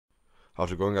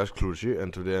How's it going, guys? Kluchi,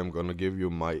 and today I'm gonna give you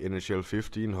my NHL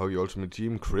 15 Hockey Ultimate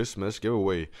Team Christmas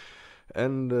giveaway.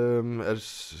 And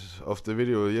as of the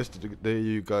video yesterday,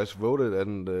 you guys voted,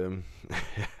 and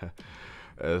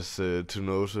as to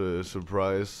no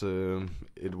surprise,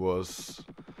 it was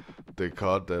the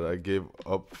card that I gave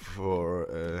up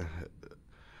for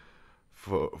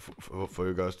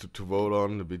you guys to vote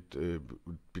on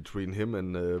between him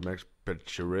and Max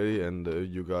Pacioretty, and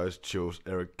you guys chose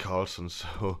Erik Karlsson.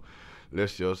 So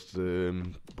let's just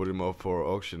put him up for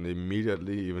auction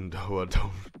immediately, even though I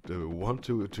don't want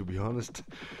to be honest.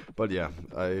 But yeah,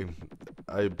 I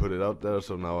put it out there,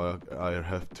 so now I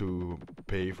have to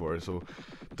pay for it. So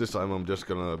this time I'm just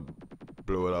gonna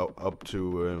blow it up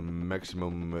to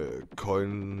maximum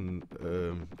coin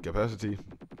capacity,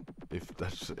 if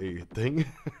that's a thing.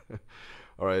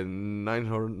 Alright,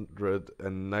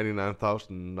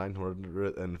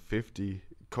 999,950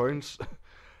 coins.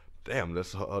 Damn,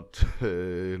 that's a hard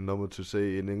number to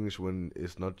say in English when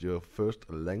it's not your first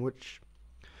language.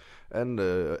 And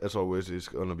as always, it's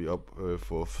gonna be up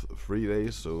for 3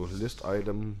 days, so list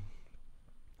item.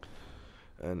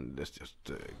 And let's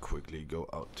just quickly go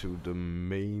out to the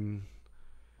main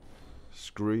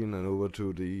screen and over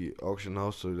to the auction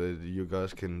house so that you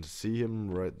guys can see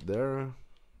him right there.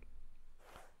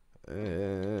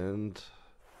 And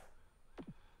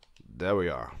there we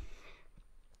are.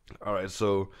 Alright,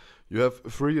 so you have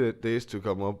 3 days to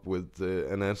come up with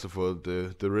an answer for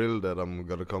the riddle that I'm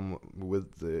gonna come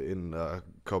with in a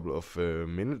couple of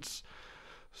minutes.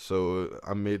 So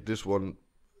I made this one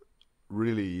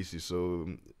really easy, so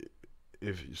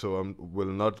I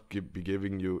will not be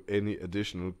giving you any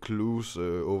additional clues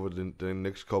over the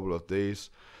next couple of days.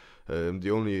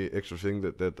 The only extra thing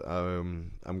that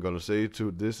I'm gonna say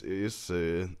to this is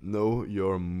know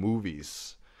your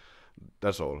movies.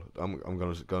 That's all I'm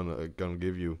gonna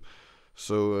give you.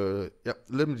 So yeah,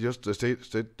 let me just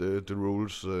state the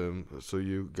rules so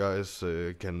you guys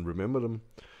can remember them.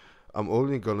 I'm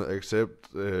only gonna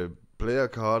accept player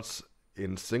cards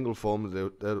in single form.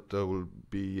 There will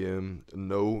be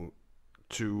no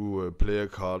two player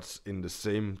cards in the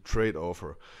same trade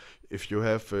offer. If you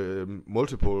have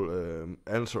multiple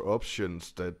answer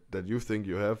options that you think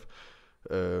you have,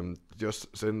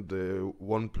 just send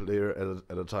one player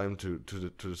at a time to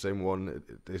the same one.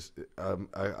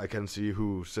 I can see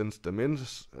who sends them in,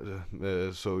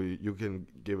 so you can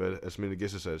give as many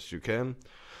guesses as you can.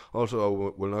 Also, I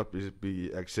will not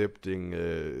be accepting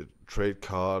trade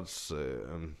cards,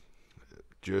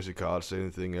 jersey cards,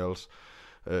 anything else.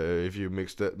 If you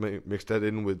mix that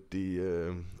in with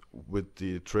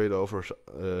the trade offers,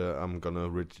 I'm gonna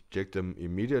reject them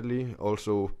immediately.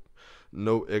 Also,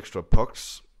 no extra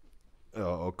pucks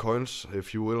or coins,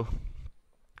 if you will.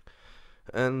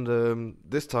 And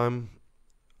this time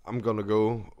I'm gonna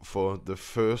go for the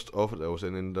first offer that was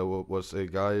in, and there was a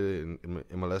guy in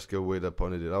my last giveaway that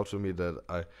pointed it out to me that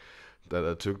I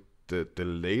took the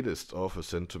latest offer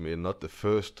sent to me and not the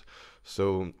first.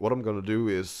 So what I'm gonna do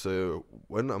is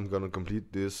when I'm gonna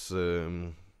complete this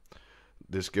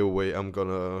this giveaway, I'm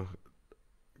gonna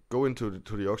go into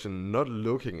the auction not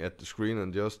looking at the screen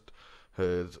and just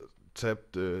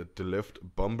tap the left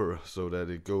bumper so that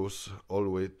it goes all the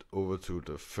way over to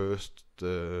the first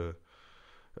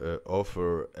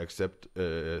offer accept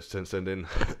send in.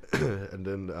 And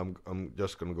then I'm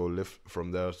just gonna go left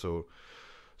from there, so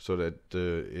that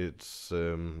it's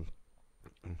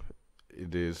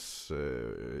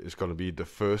gonna be the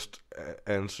first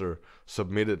answer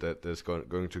submitted that's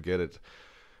going to get it.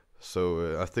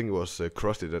 So I think it was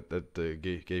Krusty that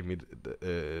gave me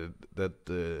that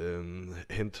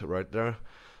hint right there.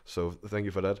 So thank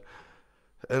you for that.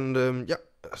 And yeah,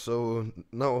 so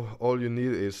now all you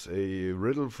need is a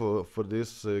riddle for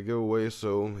this giveaway.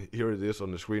 So here it is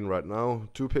on the screen right now.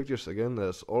 2 pictures again,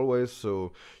 as always.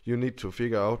 So you need to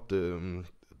figure out the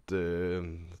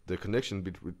connection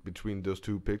between those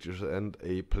 2 pictures and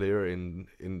a player in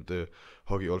the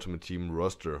Hockey Ultimate Team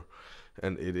roster.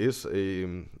 And it is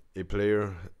a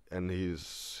player, and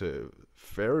he's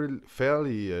fairly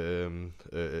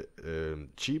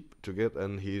cheap to get,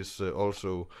 and he's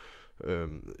also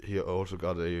he also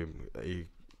got a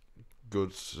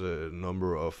good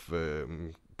number of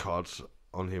cards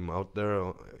on him out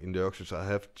there in the auctions. I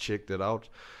have checked it out.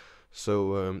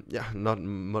 So yeah, not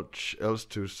much else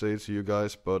to say to you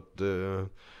guys, but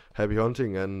happy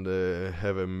hunting and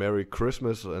have a Merry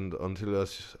Christmas. And until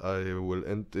I will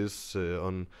end this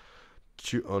on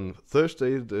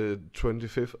Thursday, the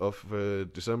 25th of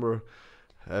December.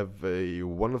 Have a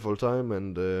wonderful time,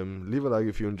 and leave a like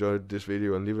if you enjoyed this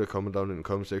video, and leave a comment down in the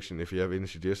comment section if you have any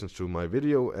suggestions to my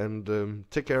video, and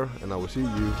take care, and I will see you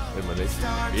in my next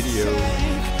video.